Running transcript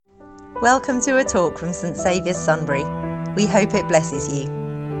Welcome to a talk from St Saviour's Sunbury. We hope it blesses you.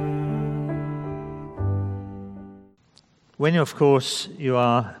 When, of course, you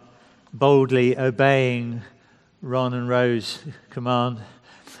are boldly obeying Ron and Rose's command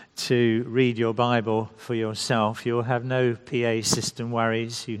to read your Bible for yourself, you'll have no PA system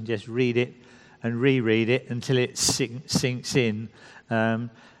worries. You can just read it and reread it until it sinks in on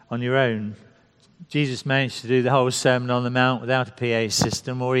your own. Jesus managed to do the whole Sermon on the Mount without a PA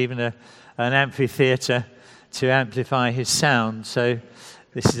system or even an amphitheatre to amplify his sound. So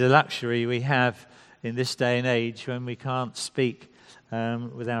this is a luxury we have in this day and age when we can't speak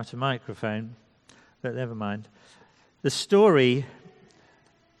without a microphone. But never mind. The story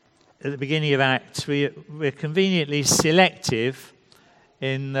at the beginning of Acts, we're conveniently selective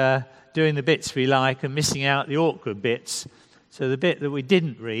in doing the bits we like and missing out the awkward bits. So the bit that we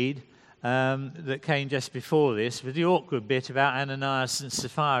didn't read that came just before this was the awkward bit about Ananias and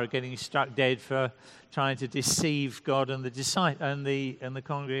Sapphira getting struck dead for trying to deceive God and the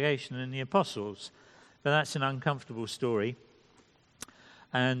congregation and the apostles. But that's an uncomfortable story,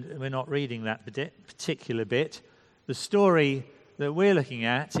 and we're not reading that particular bit. The story that we're looking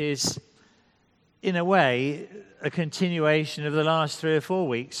at is, in a way, a continuation of the last 3 or 4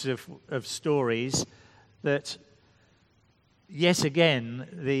 weeks of stories that, yet again,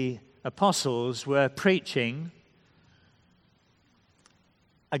 the apostles were preaching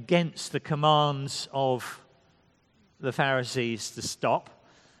against the commands of the Pharisees to stop.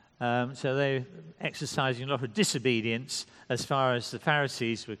 So they were exercising a lot of disobedience as far as the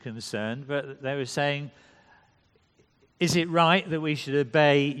Pharisees were concerned, but they were saying, is it right that we should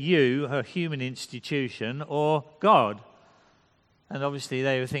obey you, a human institution, or God? And obviously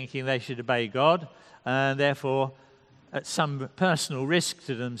they were thinking they should obey God, and therefore, at some personal risk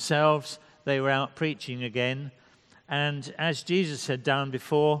to themselves, they were out preaching again. And as Jesus had done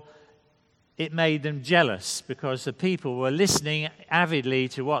before, it made them jealous because the people were listening avidly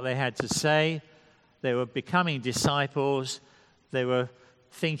to what they had to say. They were becoming disciples. They were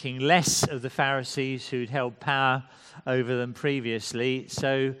thinking less of the Pharisees who'd held power over them previously.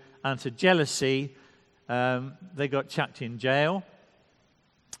 So, unto jealousy, they got chucked in jail.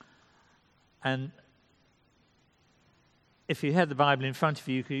 And if you had the Bible in front of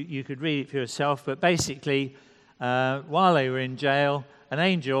you, you could read it for yourself. But basically, while they were in jail, an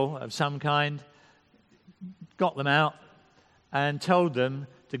angel of some kind got them out and told them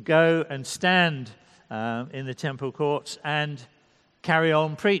to go and stand in the temple courts and carry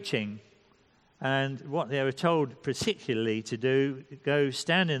on preaching. And what they were told particularly to do, go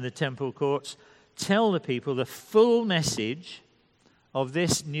stand in the temple courts, tell the people the full message of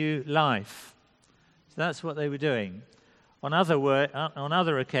this new life. So that's what they were doing. On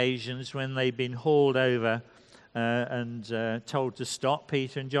other occasions, when they'd been hauled over and told to stop,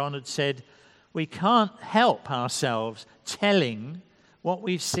 Peter and John had said, we can't help ourselves telling what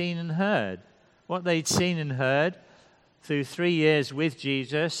we've seen and heard. What they'd seen and heard through 3 years with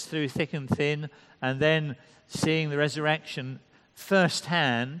Jesus, through thick and thin, and then seeing the resurrection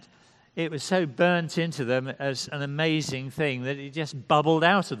firsthand, it was so burnt into them as an amazing thing that it just bubbled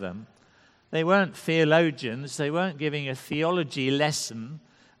out of them. They weren't theologians. They weren't giving a theology lesson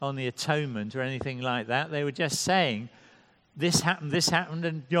on the atonement or anything like that. They were just saying, this happened,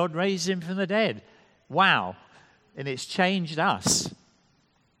 and God raised him from the dead. Wow. And it's changed us.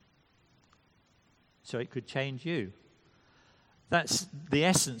 So it could change you. That's the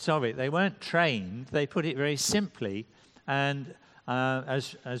essence of it. They weren't trained. They put it very simply. And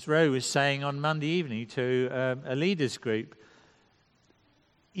as Ro was saying on Monday evening to a leaders group,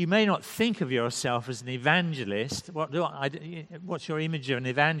 you may not think of yourself as an evangelist. What's your image of an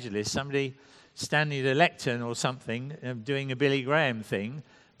evangelist? Somebody standing at a lectern or something, doing a Billy Graham thing.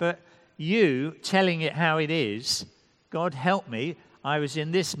 But you telling it how it is, God help me, I was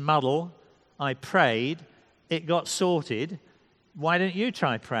in this muddle, I prayed, it got sorted. Why don't you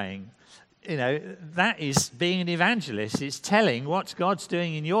try praying? You know, that is being an evangelist. It's telling what God's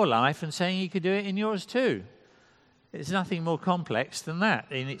doing in your life and saying he could do it in yours too. It's nothing more complex than that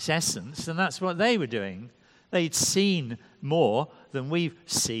in its essence, and that's what they were doing. They'd seen more than we've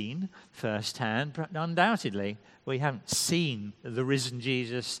seen firsthand, undoubtedly. We haven't seen the risen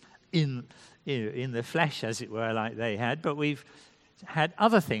Jesus in the flesh, as it were, like they had, but we've had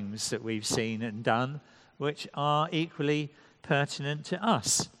other things that we've seen and done which are equally pertinent to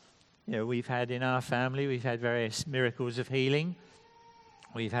us. You know, we've had in our family, we've had various miracles of healing.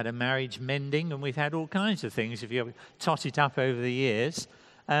 We've had a marriage mending, and we've had all kinds of things if you tot it up over the years.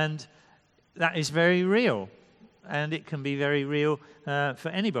 And that is very real, and it can be very real for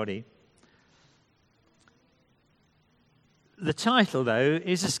anybody. The title, though,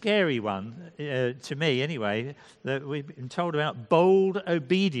 is a scary one, to me anyway, that we've been told about bold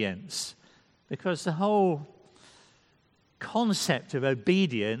obedience, because the whole concept of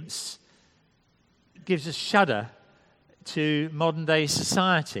obedience gives a shudder to modern-day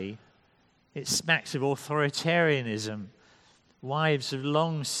society. It smacks of authoritarianism. Wives have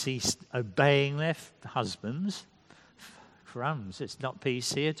long ceased obeying their husbands. Crumbs, it's not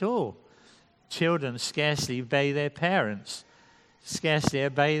PC at all. Children scarcely obey their parents, scarcely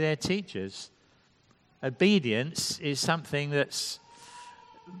obey their teachers. Obedience is something that's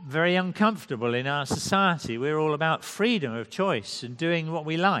very uncomfortable in our society. We're all about freedom of choice and doing what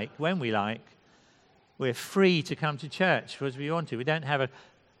we like, when we like. We're free to come to church as we want to. We don't have a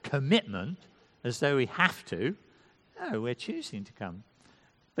commitment as though we have to. No, we're choosing to come.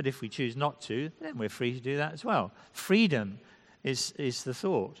 But if we choose not to, then we're free to do that as well. Freedom is the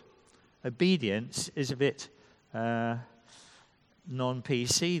thought. Obedience is a bit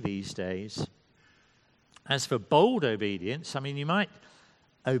non-PC these days. As for bold obedience, I mean, you might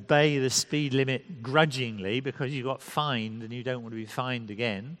obey the speed limit grudgingly because you got fined and you don't want to be fined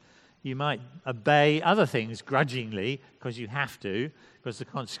again. You might obey other things grudgingly because you have to, because the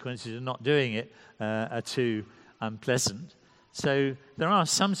consequences of not doing it are too unpleasant. So there are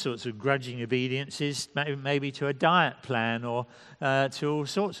some sorts of grudging obediences, maybe to a diet plan or to all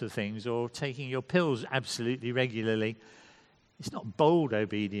sorts of things, or taking your pills absolutely regularly. It's not bold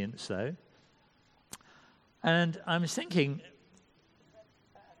obedience, though. And I'm thinking,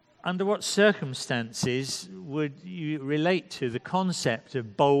 under what circumstances would you relate to the concept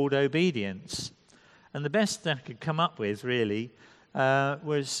of bold obedience? And the best I could come up with, really,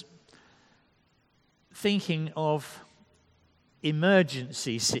 was thinking of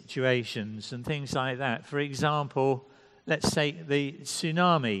emergency situations and things like that. For example, let's say the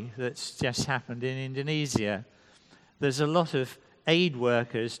tsunami that's just happened in Indonesia. There's a lot of aid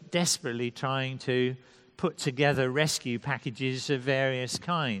workers desperately trying to put together rescue packages of various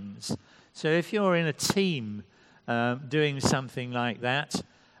kinds. So if you're in a team doing something like that,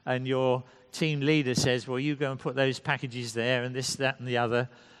 and your team leader says, well, you go and put those packages there and this, that, and the other,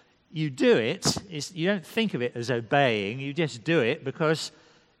 you do it. You don't think of it as obeying. You just do it because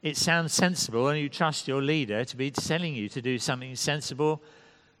it sounds sensible and you trust your leader to be telling you to do something sensible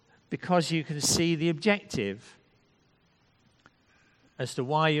because you can see the objective as to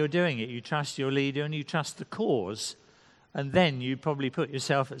why you're doing it. You trust your leader and you trust the cause. And then you probably put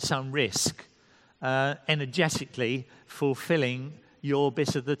yourself at some risk, energetically fulfilling your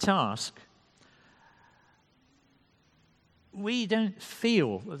bit of the task. We don't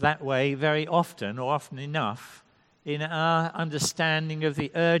feel that way very often, or often enough, in our understanding of the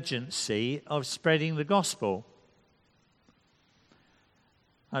urgency of spreading the gospel.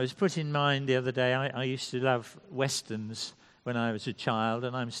 I was put in mind the other day, I used to love westerns when I was a child,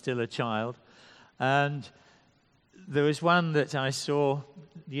 and I'm still a child. And there was one that I saw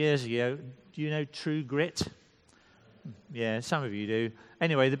years ago. Do you know True Grit? Yeah, some of you do.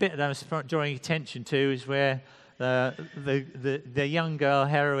 Anyway, the bit that I was drawing attention to is where the young girl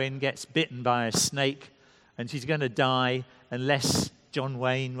heroine gets bitten by a snake, and she's going to die unless John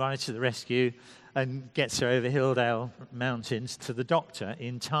Wayne rides to the rescue and gets her over Hilldale Mountains to the doctor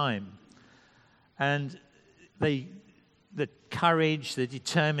in time. And the courage, the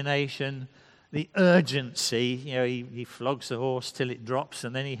determination, the urgency, he flogs the horse till it drops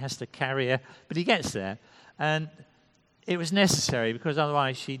and then he has to carry her, but he gets there. And it was necessary because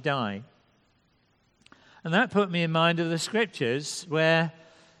otherwise she'd die. And that put me in mind of the scriptures where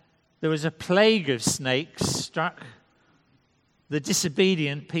there was a plague of snakes struck the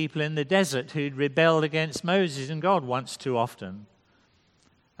disobedient people in the desert who'd rebelled against Moses and God once too often.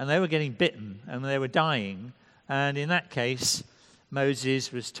 And they were getting bitten and they were dying. And in that case,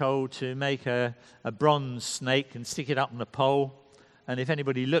 Moses was told to make a bronze snake and stick it up on a pole. And if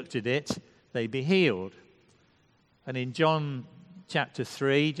anybody looked at it, they'd be healed. And in John chapter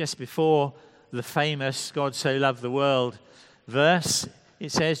 3, just before the famous God so loved the world verse,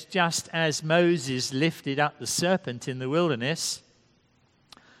 it says, just as Moses lifted up the serpent in the wilderness,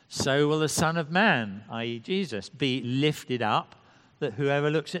 so will the Son of Man, i.e. Jesus, be lifted up, that whoever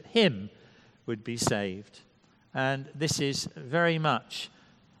looks at him would be saved. And this is very much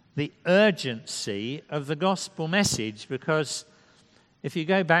the urgency of the gospel message, because if you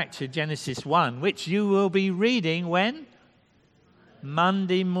go back to Genesis 1, which you will be reading when?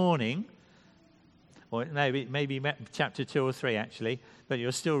 Monday morning. Or maybe chapter 2 or 3, actually, but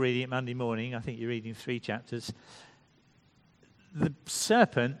you're still reading it Monday morning. I think you're reading 3 chapters. The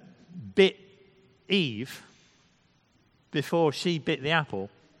serpent bit Eve before she bit the apple.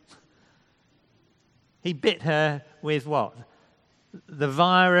 He bit her with what? the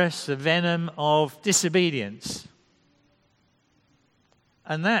virus, the venom of disobedience.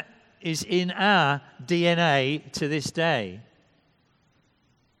 And that is in our DNA to this day.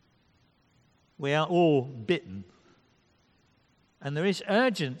 We are all bitten. And there is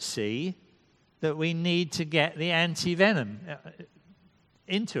urgency that we need to get the anti-venom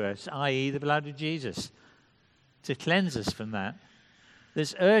into us, i.e. the blood of Jesus, to cleanse us from that.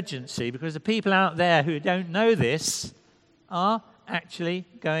 There's urgency because the people out there who don't know this are actually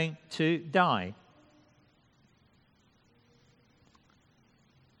going to die.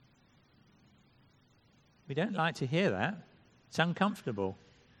 We don't like to hear that. It's uncomfortable.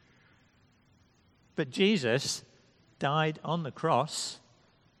 But Jesus died on the cross,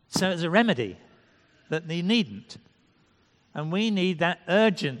 so it's a remedy that they needn't. And we need that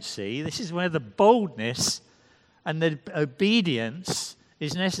urgency. This is where the boldness and the obedience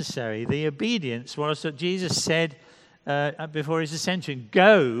is necessary. The obedience was that Jesus said before his ascension,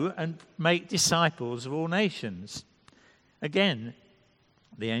 go and make disciples of all nations. Again,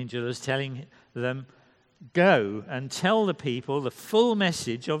 the angel is telling them, go and tell the people the full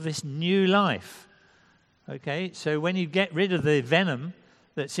message of this new life. Okay, so when you get rid of the venom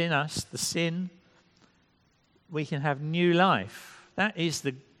that's in us, the sin, we can have new life. That is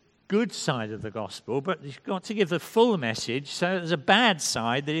the good side of the gospel, but you've got to give the full message. So there's a bad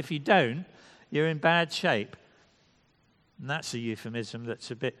side that if you don't, you're in bad shape. And that's a euphemism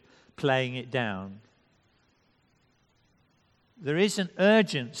that's a bit playing it down. There is an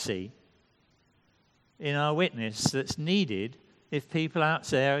urgency in our witness that's needed if people out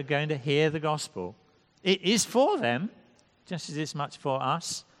there are going to hear the gospel. It is for them, just as it's much for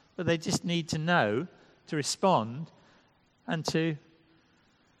us, but they just need to know, to respond, and to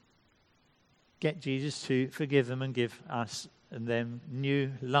get Jesus to forgive them and give us and them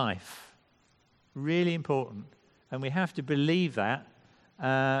new life. Really important. And we have to believe that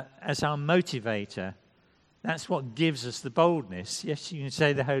as our motivator. That's what gives us the boldness. Yes, you can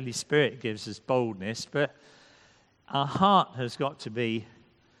say the Holy Spirit gives us boldness, but our heart has got to be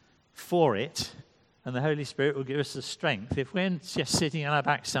for it, and the Holy Spirit will give us the strength. If we're just sitting on our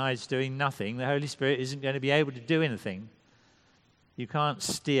backsides doing nothing, the Holy Spirit isn't going to be able to do anything. You can't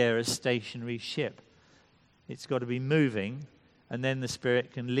steer a stationary ship. It's got to be moving, and then the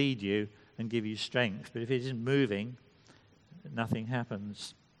Spirit can lead you and give you strength. But if it isn't moving, nothing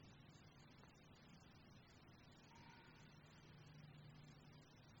happens.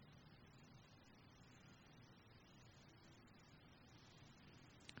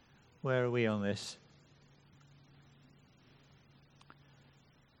 Where are we on this?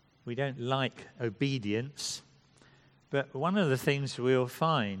 We don't like obedience, but one of the things we'll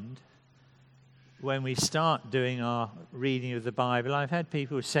find when we start doing our reading of the Bible, I've had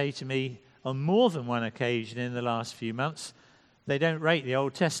people say to me on more than one occasion in the last few months, they don't rate the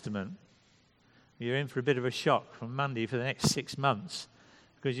Old Testament. You're in for a bit of a shock from Monday for the next 6 months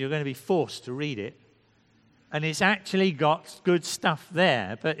because you're going to be forced to read it. And it's actually got good stuff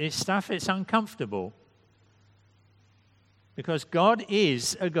there, but it's uncomfortable. Because God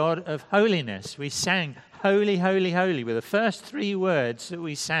is a God of holiness. We sang, holy, holy, holy, with the first 3 words that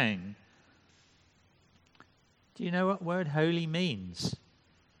we sang. Do you know what word holy means?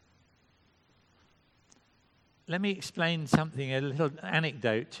 Let me explain something, a little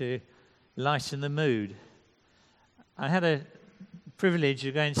anecdote to lighten the mood. I had a privilege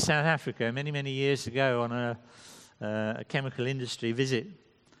of going to South Africa many, many years ago on a chemical industry visit.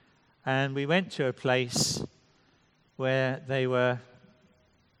 And we went to a place where they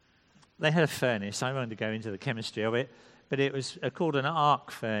had a furnace. I won't go into the chemistry of it, but it was called an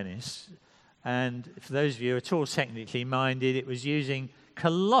arc furnace. And for those of you who are at all technically minded, it was using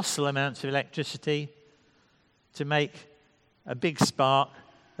colossal amounts of electricity to make a big spark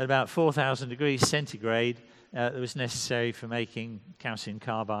at about 4,000 degrees centigrade that was necessary for making calcium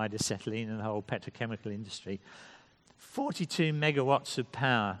carbide, acetylene, and the whole petrochemical industry. 42 megawatts of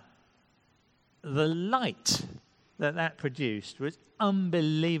power. The light that produced was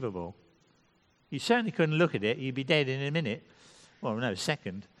unbelievable. You certainly couldn't look at it. You'd be dead in a minute. Well, no,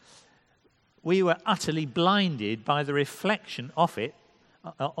 second. We were utterly blinded by the reflection of it,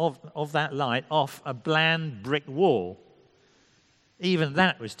 of that light, off a bland brick wall. Even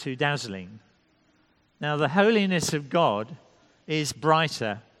that was too dazzling. Now, the holiness of God is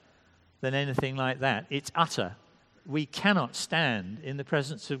brighter than anything like that. It's utter. We cannot stand in the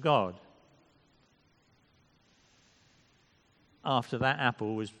presence of God after that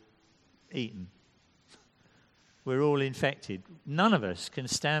apple was eaten. We're all infected. None of us can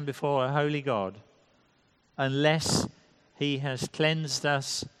stand before a holy God unless he has cleansed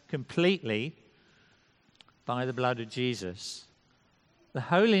us completely by the blood of Jesus. The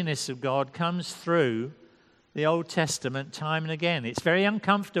holiness of God comes through the Old Testament time and again. It's very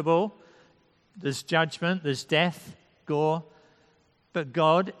uncomfortable. There's judgment, there's death, gore. But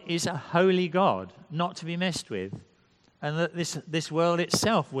God is a holy God, not to be messed with. And that this world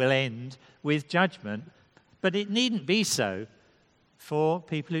itself will end with judgment. But it needn't be so for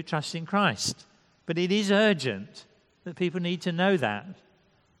people who trust in Christ. But it is urgent that people need to know that.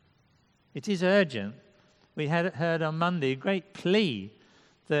 It is urgent. We had heard on Monday a great plea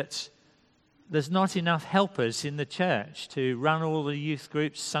that there's not enough helpers in the church to run all the youth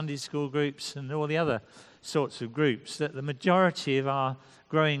groups, Sunday school groups, and all the other sorts of groups, that the majority of our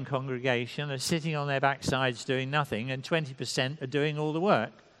growing congregation are sitting on their backsides doing nothing, and 20% are doing all the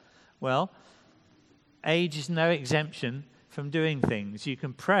work. Well, age is no exemption from doing things. You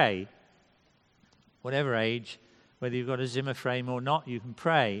can pray, whatever age, whether you've got a Zimmer frame or not, you can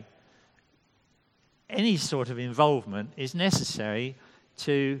pray. Any sort of involvement is necessary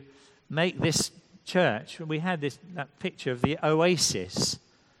to make this church. We had that picture of the oasis.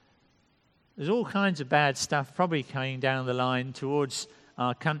 There's all kinds of bad stuff probably coming down the line towards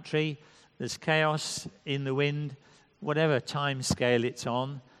our country. There's chaos in the wind, whatever time scale it's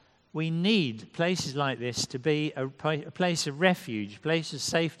on. We need places like this to be a place of refuge, a place of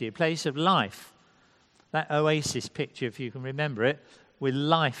safety, a place of life. That oasis picture, if you can remember it, with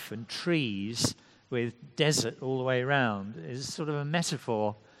life and trees, with desert all the way around, is sort of a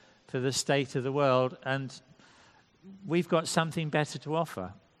metaphor for the state of the world, and we've got something better to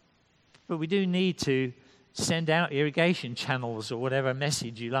offer. But we do need to send out irrigation channels or whatever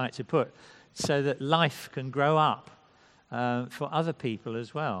message you like to put so that life can grow up for other people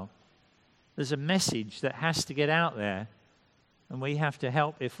as well. There's a message that has to get out there, and we have to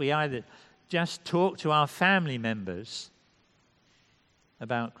help if we either just talk to our family members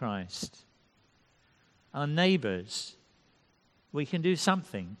about Christ, our neighbors. We can do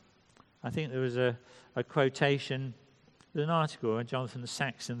something. I think there was a quotation, an article on Jonathan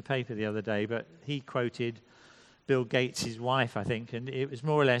Sacks in the paper the other day, but he quoted Bill Gates' wife, I think, and it was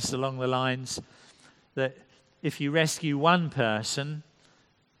more or less along the lines that if you rescue one person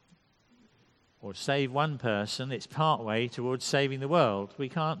or save one person, it's part way towards saving the world. We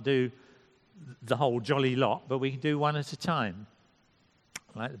can't do the whole jolly lot, but we can do one at a time.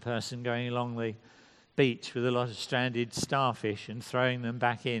 Like the person going along the beach with a lot of stranded starfish and throwing them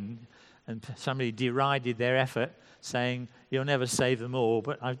back in, and somebody derided their effort, saying, you'll never save them all,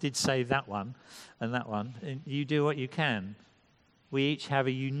 but I did save that one and that one. And you do what you can. We each have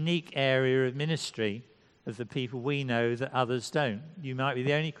a unique area of ministry of the people we know that others don't. You might be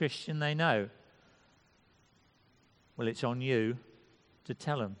the only Christian they know. Well, it's on you to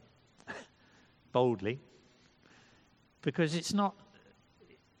tell them boldly, because it's not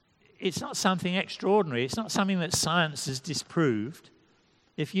something extraordinary. It's not something that science has disproved.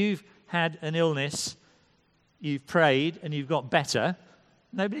 If you've had an illness, you've prayed, and you've got better,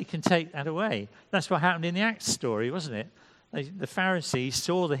 nobody can take that away. That's what happened in the Acts story, wasn't it? The Pharisees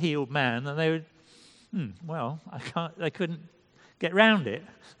saw the healed man, and they would, they couldn't get round it.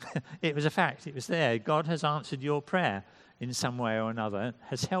 It was a fact. It was there. God has answered your prayer in some way or another,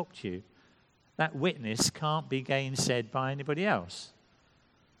 has helped you. That witness can't be gainsaid by anybody else.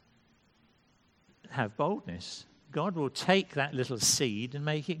 Have boldness. God will take that little seed and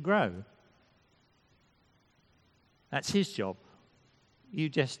make it grow. That's his job. You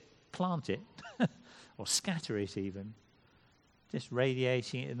just plant it or scatter it even, just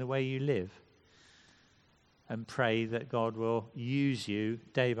radiating it in the way you live, and pray that God will use you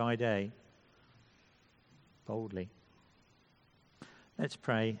day by day boldly. Let's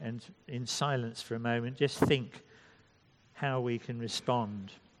pray, and in silence for a moment, just think how we can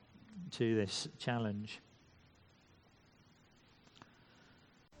respond to this challenge.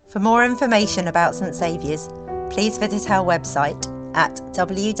 For more information about St Saviour's, please visit our website at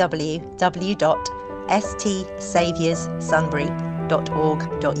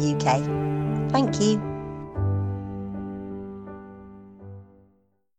www.stsavioursunbury.org.uk. Thank you.